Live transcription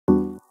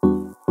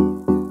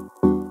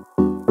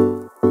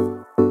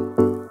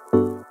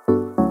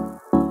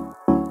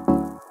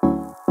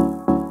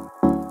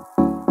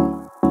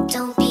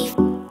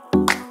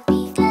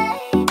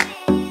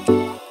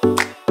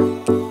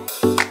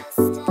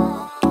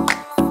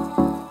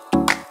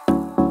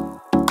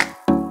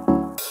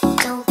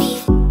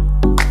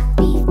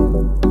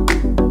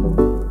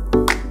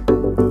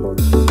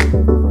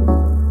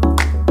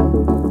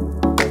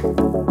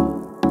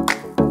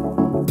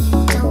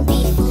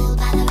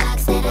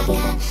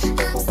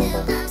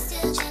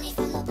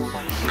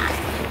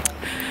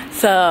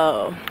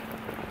So,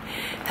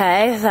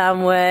 hi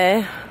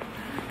Samuel.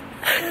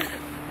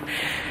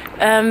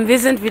 Wir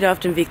sind wieder auf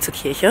dem Weg zur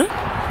Kirche.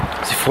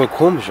 Sieht voll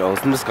komisch aus.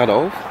 Nimm das gerade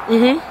auf?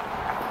 Mhm.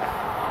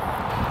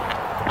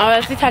 Aber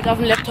es sieht halt auf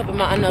dem Laptop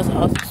immer anders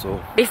aus. So.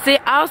 Ich sehe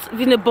aus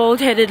wie eine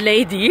bald-headed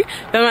lady,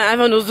 wenn man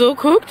einfach nur so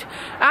guckt.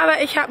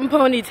 Aber ich habe ein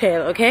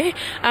Ponytail, okay?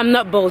 I'm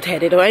not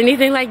bald-headed or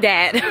anything like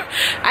that.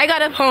 I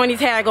got a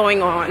ponytail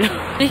going on.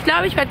 Ich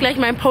glaube, ich werde gleich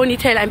mein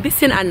Ponytail ein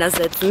bisschen anders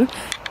setzen,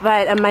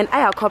 weil mein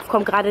Eierkopf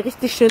kommt gerade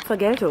richtig schön zur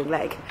Geltung.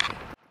 Like,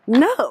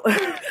 no,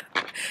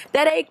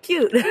 that ain't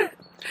cute.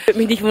 Würde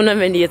mich nicht wundern,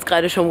 wenn die jetzt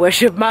gerade schon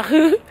Worship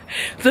machen.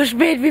 So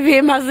spät, wie wir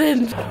immer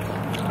sind.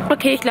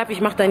 Okay, ich glaube,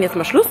 ich mache dann jetzt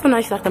mal Schluss und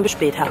ich sage dann bis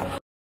später.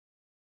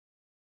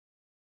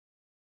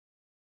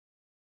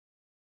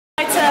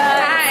 Leute,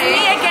 hi.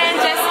 Me again,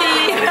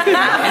 Jessie.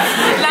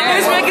 Lange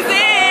nicht mehr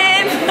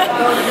gesehen.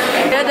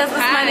 Ja, das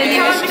ist meine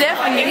liebe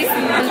Stephanie.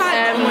 Und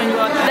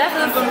das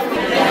ist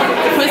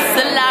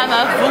Priscilla.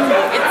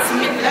 It's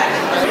me.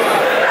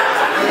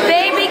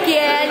 Baby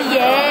girl,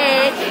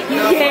 yeah.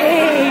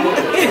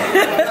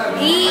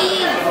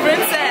 Yay.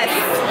 Princess.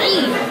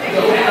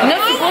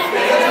 No.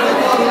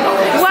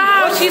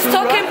 Wow, she's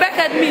talking back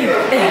at me. Come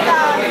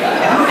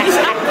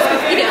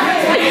here.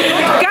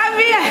 Come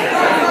here.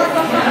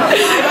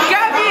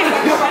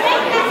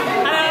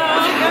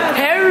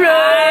 Hallo.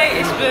 Hi,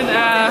 ich bin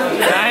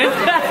Rein.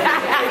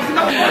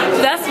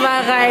 Das war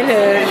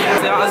Reinhold.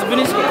 Ja, also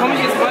komme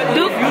ich jetzt bald.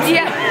 Du,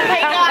 ja.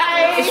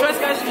 Ich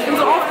weiß gar nicht, ich bin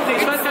so aufgeregt,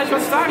 ich weiß gar nicht,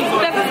 was ich sagen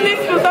soll. Das ist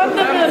nichts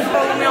Besonderes.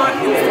 Folge mir auf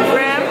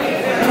Instagram,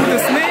 tut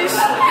es nicht.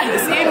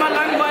 Ist eh immer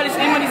langweilig,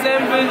 immer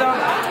dieselben Bilder.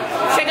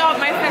 Check out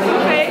my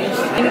Facebook page.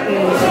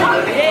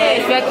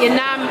 Ich werde ihren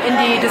Namen in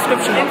die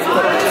Description Box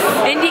gucken.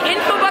 In die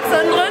Infobox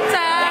unten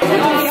runter.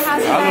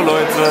 Hallo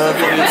Leute,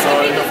 wie geht's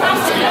euch?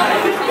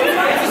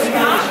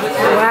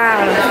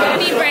 Wow.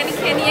 Brandy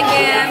Kenny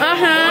again.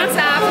 What's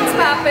up? What's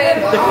poppin'?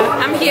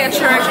 I'm here at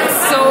church.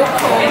 It's so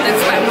cold.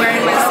 That's why I'm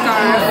wearing my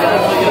scarf.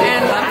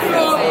 And I'm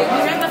freezing.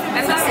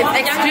 It's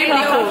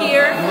extremely cold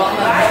here.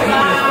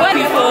 What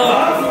people?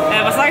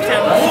 Was sag ich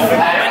denn?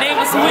 My name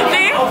is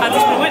Whitney. Also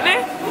ich bin Whitney.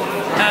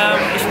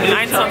 Ich bin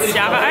 21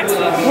 Jahre alt.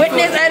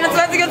 Whitney ist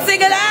 21 und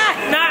Single.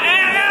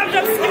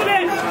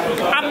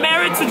 I'm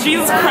married to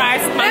Jesus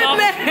Christ, my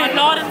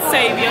Lord and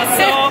Savior.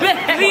 So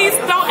please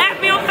don't add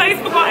me on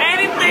Facebook or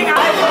anything.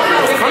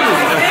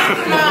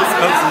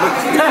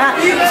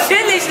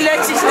 Natürlich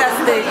lösche ich das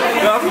nicht.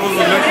 Ja, so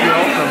löschen wir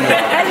auch damit.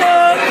 Hallo,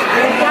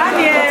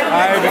 Daniel.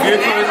 Hi, wie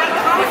geht's euch?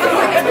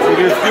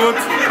 Wie geht's gut?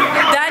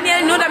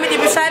 Daniel, nur damit ihr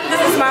Bescheid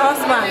wisst, ist mein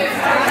Hausmann. Yes,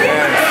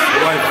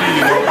 right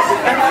here.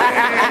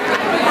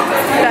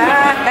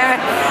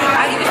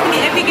 Also ich bin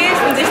die Abigail, ich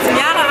bin 16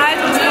 Jahre alt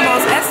und ich komme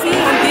aus Essen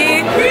und gehe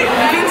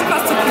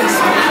Kingskos zur Kirche.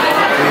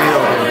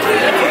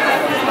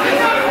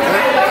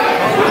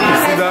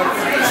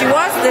 She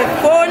wants the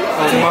phone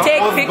to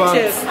take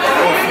pictures. Of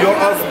your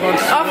husband.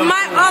 Of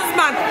my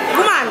husband.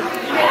 Come on.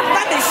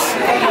 Spanish.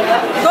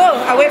 Go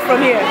away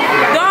from here.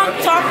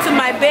 Don't talk to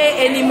my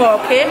bae anymore,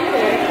 okay?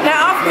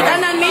 Hör auf, mit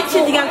anderen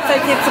Mädchen die ganze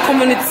Zeit hier zu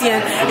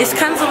kommunizieren. Ich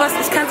kann sowas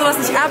nicht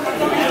ab.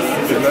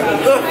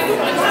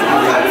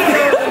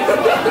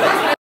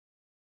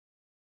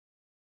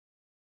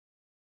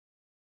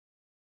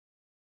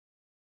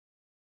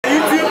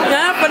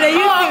 Ja, for the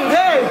YouTube.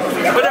 Hey,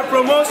 for the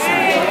promotion.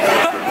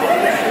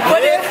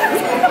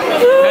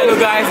 Hello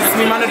guys, it's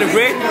me, Man the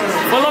Great.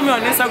 Follow me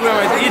on Instagram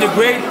at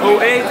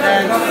E-the-Great08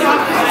 and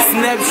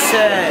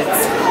Snapchat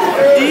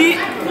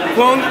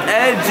i.ljaden,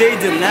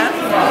 ne?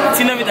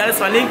 Tina wird alles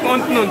verlinken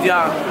unten und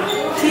ja.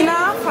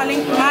 Tina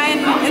verlinkt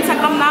meinen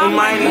Instagram-Namen, Und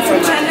meinen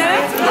YouTube-Channel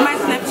und mein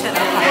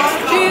Snapchat-Account.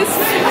 Tschüss.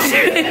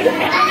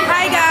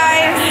 Hi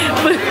guys.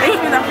 Ich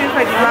bin auf jeden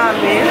Fall die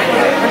Mami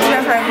und Tina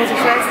ist meine große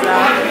Schwester.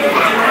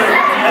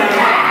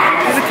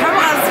 Diese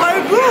Kamera ist voll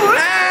gut.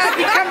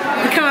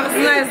 Die Kamera ist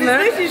nice, ne?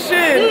 Richtig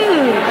schön.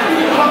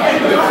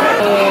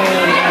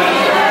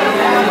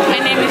 My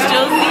name is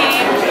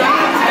Josie.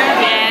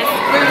 Yes,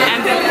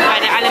 and by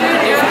the Alan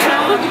too.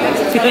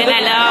 And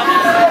I love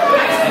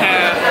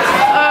her.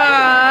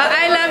 Oh,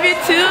 I love you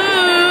too.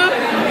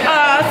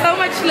 Oh, so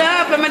much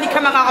love, wenn man die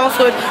Kamera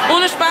rausholt.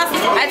 Ohne Spaß,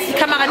 als ich die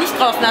Kamera nicht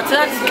draußen hatte,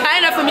 hat sich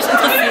keiner für mich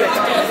interessiert.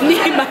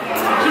 Niemand.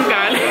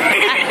 Egal.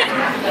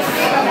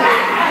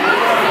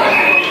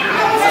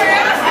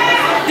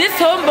 This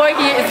homeboy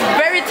here is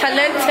very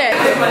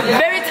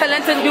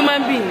talented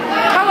human being.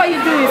 How are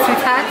you doing,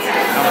 sweetheart?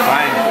 I'm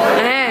fine.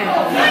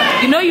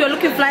 You know you're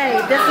looking fly.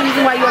 That's the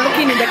reason why you're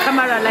looking in the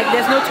camera like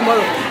there's no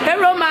tomorrow.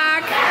 Hello,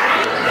 Mark.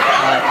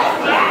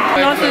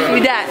 Nonsense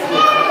with that.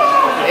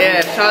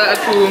 Yeah, shout out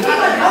to...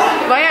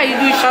 Why are you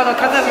doing shout out?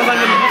 Kannst du das mal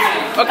sagen?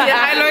 Okay,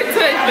 hi Leute,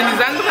 ich bin die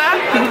Sandra.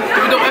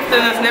 Ich bin doch öfter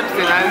in der Snaps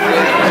sehen, also...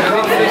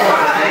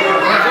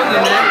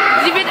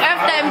 Sie wird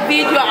öfter im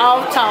Video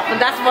auftauchen,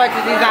 das wollte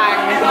sie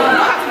sagen.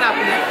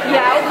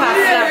 Ja, auch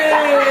knapp.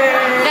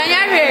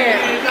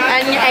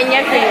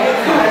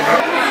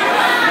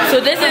 So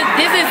this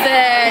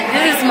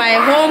is my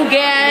home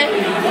girl,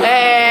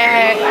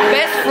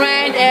 best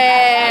friend,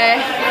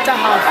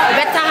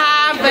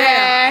 Betahab,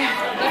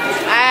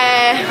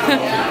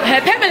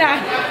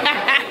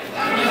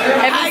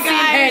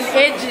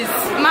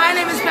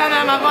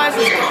 mal weiß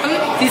ich.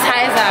 Sie ist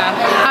heiser.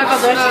 Einfach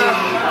durchstehen.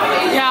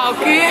 Ja,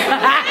 okay.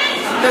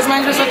 Das ist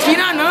meine Schwester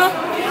Tina, ne?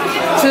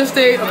 Since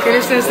day, okay,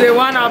 nicht since day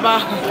one,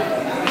 aber...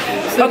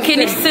 Okay,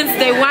 nicht since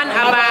day one,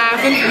 aber...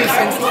 Nicht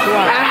since day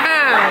one.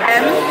 Aha.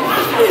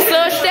 So,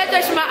 stellt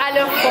euch mal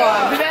alle vor.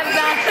 Wir werden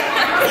sagen...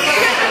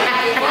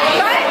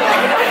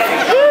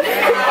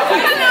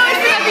 Hallo, ich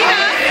bin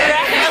Adina.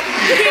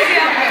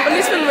 Und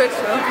ich bin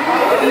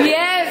Rachel.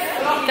 Yes,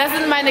 das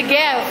sind meine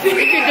Girls. If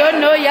you don't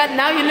know yet,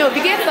 now you know.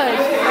 Wie geht's euch?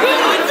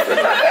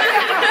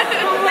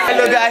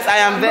 Hello guys, I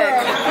am back.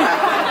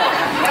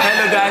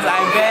 Hello guys,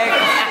 I'm back.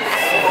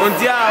 Und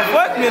ja,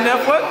 folgt mir, ne?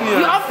 Folgt mir.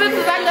 Wie oft willst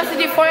du sagen, dass sie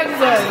dir folgen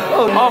sollen?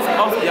 Oh, oft,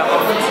 ja,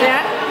 oft. Ja?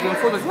 Ich bin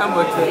froh, dass ich haben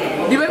wollte.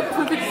 Die will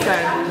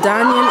sein.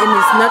 Daniel in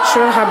his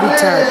natural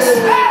habitat.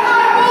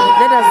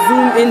 Let us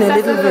zoom in a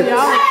little bit.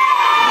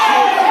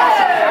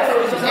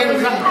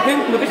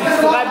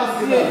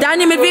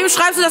 Daniel, mit wem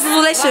schreibst du, dass du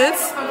so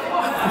lächelst?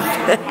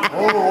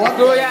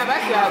 So, ja,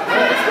 weißt du ja.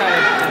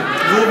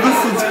 Wo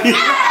bist du hier?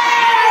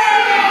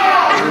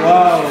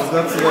 Wow,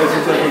 das ist ja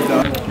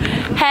gut.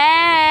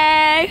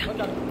 Hey!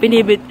 Bin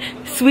hier mit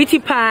Sweetie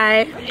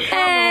Pie.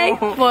 Hey!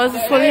 Boah, es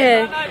ist voll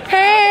hell.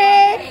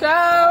 Hey!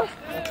 Ciao.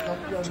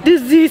 Du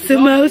süße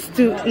Maus,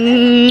 du.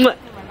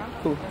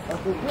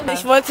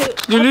 Ich wollte...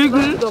 Du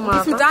lügen? Du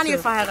bist mit Daniel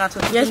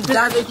verheiratet. Ja, ich bin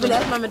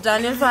erstmal mit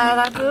Daniel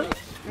verheiratet.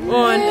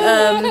 Und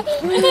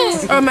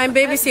oh, mein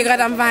Baby ist hier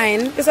gerade am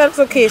Weinen. Ist alles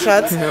okay,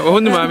 Schatz? Ja,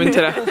 Hunde mal im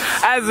Internet.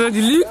 Also,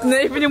 die lügt,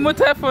 ne? Ich bin die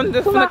Mutter von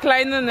der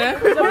Kleinen, ne?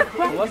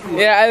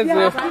 Ja,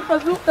 also.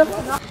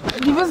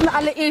 Die wissen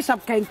alle ich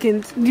habe kein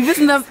Kind. Die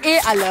wissen das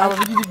alle. Aber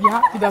wie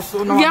das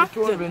so noch Ja,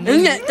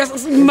 das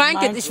ist mein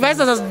Kind. Ich weiß,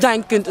 dass das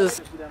dein Kind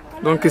ist.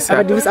 Danke sehr.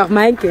 Aber du bist auch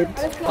mein Kind.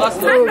 Was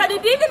kann man die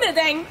Dinge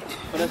denken?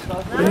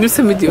 Wir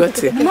müssen mit dir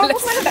erzählen.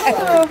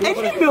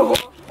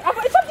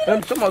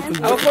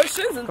 Aber voll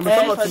schön sind sie.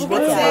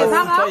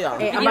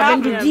 Aber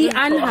wenn du die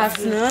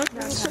anhast, ne?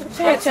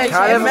 Ja,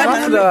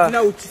 machst du da?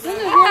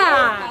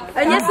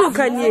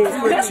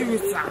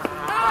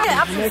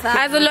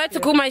 Also Leute,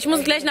 guck mal, ich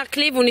muss gleich nach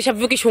Kleve und ich habe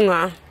wirklich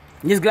Hunger.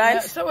 Jetzt gleich?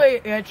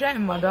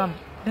 Madame.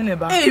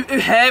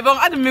 Hey, warum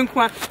hat mir ein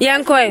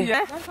Jankoi.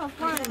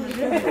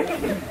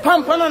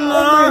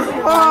 Pampanana.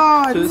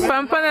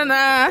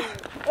 Pampanana.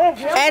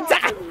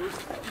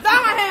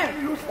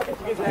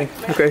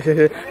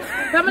 Okay.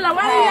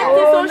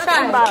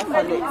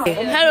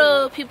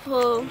 Hello,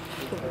 people.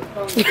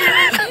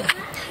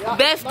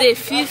 Birthday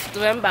 5th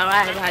November,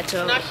 I had you.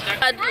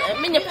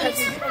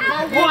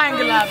 Wo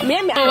eingeladen?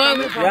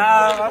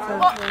 Ja,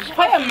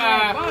 Feuer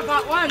mal.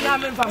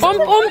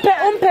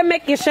 Per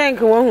Mac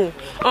Geschenke.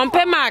 Und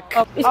per Mac.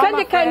 Ich kann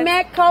dir kein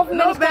Mac kaufen,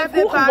 wenn ich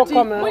keinen Kuchen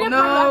bekomme.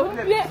 No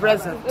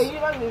present.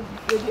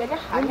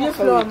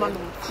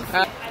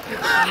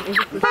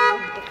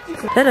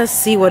 Let us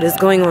see what is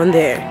going on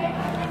there.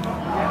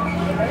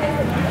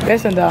 Wer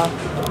ist denn da?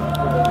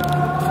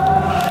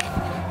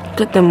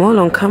 Got them all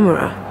on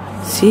camera.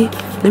 See?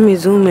 Let me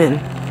zoom in.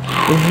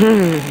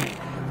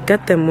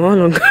 Got them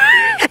all on camera.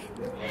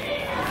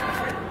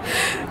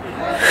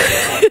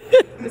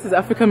 This is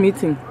Africa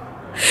Meeting.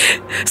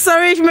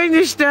 Sorry, ich möchte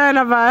nicht stören,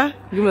 aber...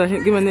 Geh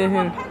mal näher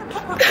hin.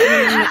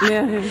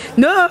 Näher hin.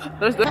 No!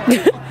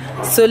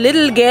 So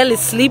little girl is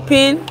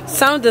sleeping,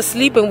 sound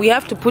asleep, and we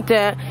have to put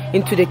her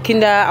into the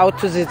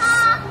Kinderautositz.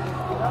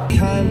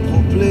 Kein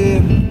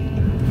Problem,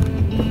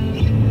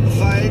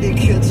 weil die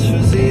Kids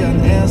für sie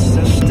an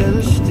erster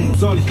Stelle stehen.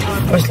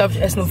 Aber ich glaube,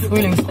 ich esse nur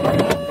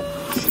Frühlingsrollen.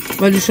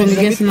 Weil du schon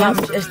gegessen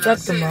hast? Ich echt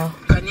satt gemacht.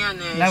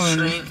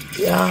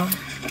 Ja.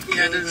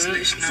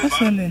 Was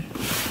denn denn?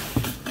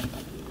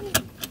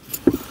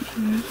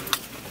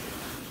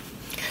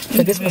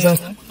 Vergiss mal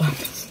sonst.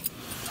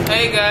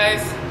 Hey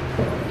guys.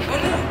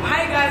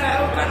 Hi guys, I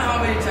don't know how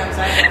many times I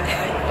have.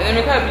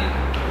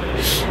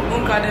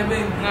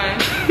 Nein.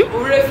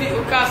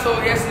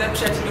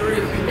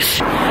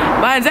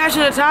 War ein sehr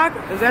schöner Tag.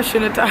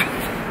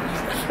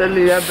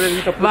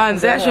 War ein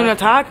sehr schöner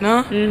Tag,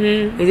 ne?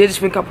 Ihr seht,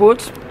 ich bin kaputt.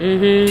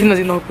 Tina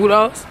sieht noch gut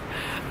aus.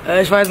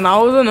 Ich war jetzt nach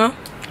Hause, ne?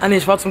 Ah ne,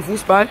 ich war zum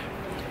Fußball.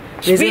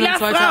 Wir sehen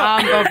uns heute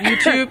Abend auf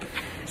YouTube.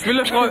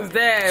 Spielerfrau ist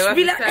der.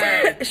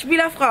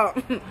 Spielerfrau.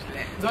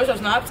 Soll ich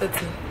aufs Nahe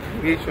absetzen?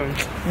 Geht schon.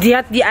 Die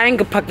hat die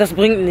eingepackt, das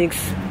bringt nichts.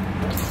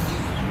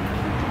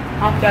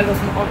 Habt ihr alles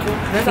im Auto?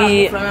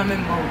 Die-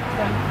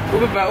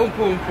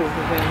 Umpo.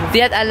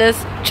 Sie hat alles.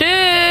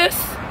 Tschüss!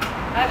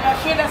 Also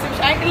schön, dass ihr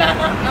mich eingeladen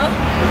habt, ne?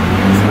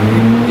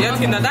 Ja,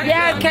 Tina, danke. Ja,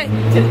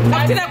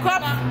 Habt ihr den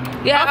Kopf?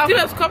 ja, Habt ihr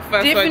das Kopf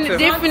was heute? definitiv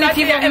Seid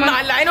ihr auch immer mal.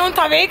 alleine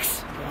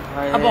unterwegs?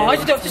 Aber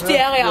heute dürfte ich die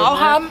Ehre ja auch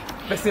haben.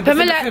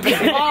 Pamela, Oh,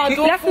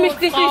 lass mich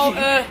dich nicht.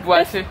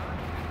 Boite.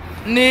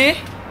 Nee.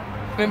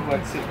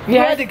 Wie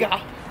heißt- Digga.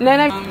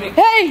 Nein.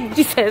 Hey,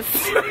 Jesus!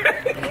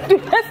 Du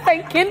hast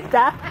dein Kind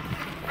da.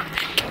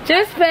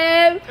 Tschüss,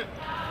 Pam!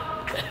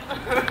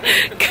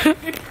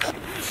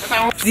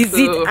 Sie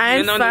sieht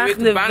einfach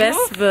eine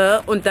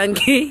Wespe und dann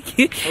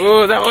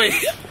Oh, da ruhig.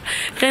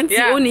 rennt sie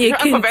ohne ihr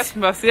Kind.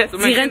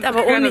 Sie rennt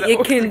aber ohne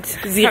ihr Kind.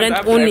 Sie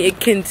rennt ohne ihr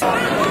Kind.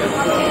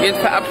 Jetzt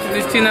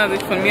verabschiedet sich Tina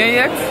sich von mir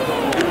jetzt.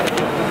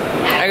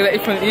 Also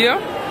ich von ihr.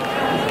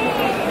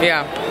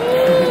 Ja.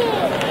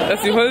 Das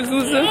ist die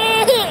Heulsuse.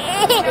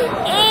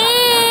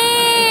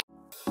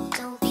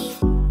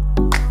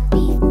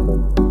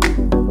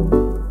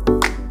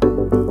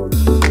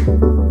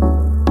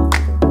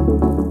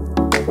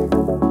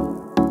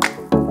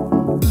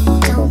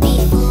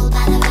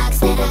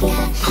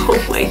 Oh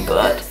mein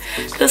Gott,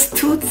 das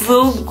tut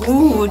so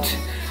gut.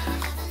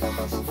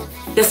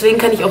 Deswegen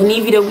kann ich auch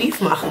nie wieder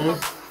Weave machen.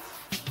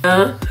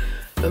 Ja?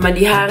 Wenn man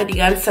die Haare die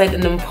ganze Zeit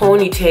in einem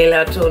Ponytail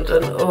hatte und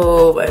dann,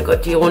 oh mein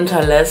Gott, die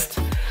runterlässt.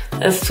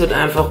 Es tut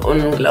einfach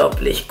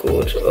unglaublich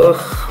gut.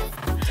 Uch.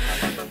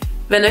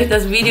 Wenn euch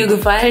das Video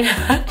gefallen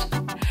hat,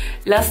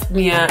 lasst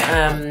mir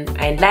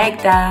ein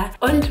Like da.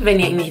 Und wenn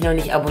ihr mich noch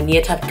nicht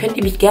abonniert habt, könnt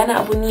ihr mich gerne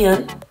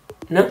abonnieren.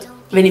 Ne?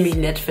 Wenn ihr mich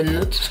nett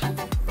findet.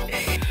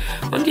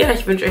 Und ja,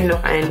 ich wünsche euch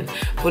noch einen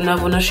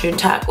wunderschönen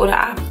Tag oder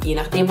Abend, je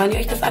nachdem, wann ihr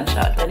euch das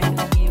anschaut.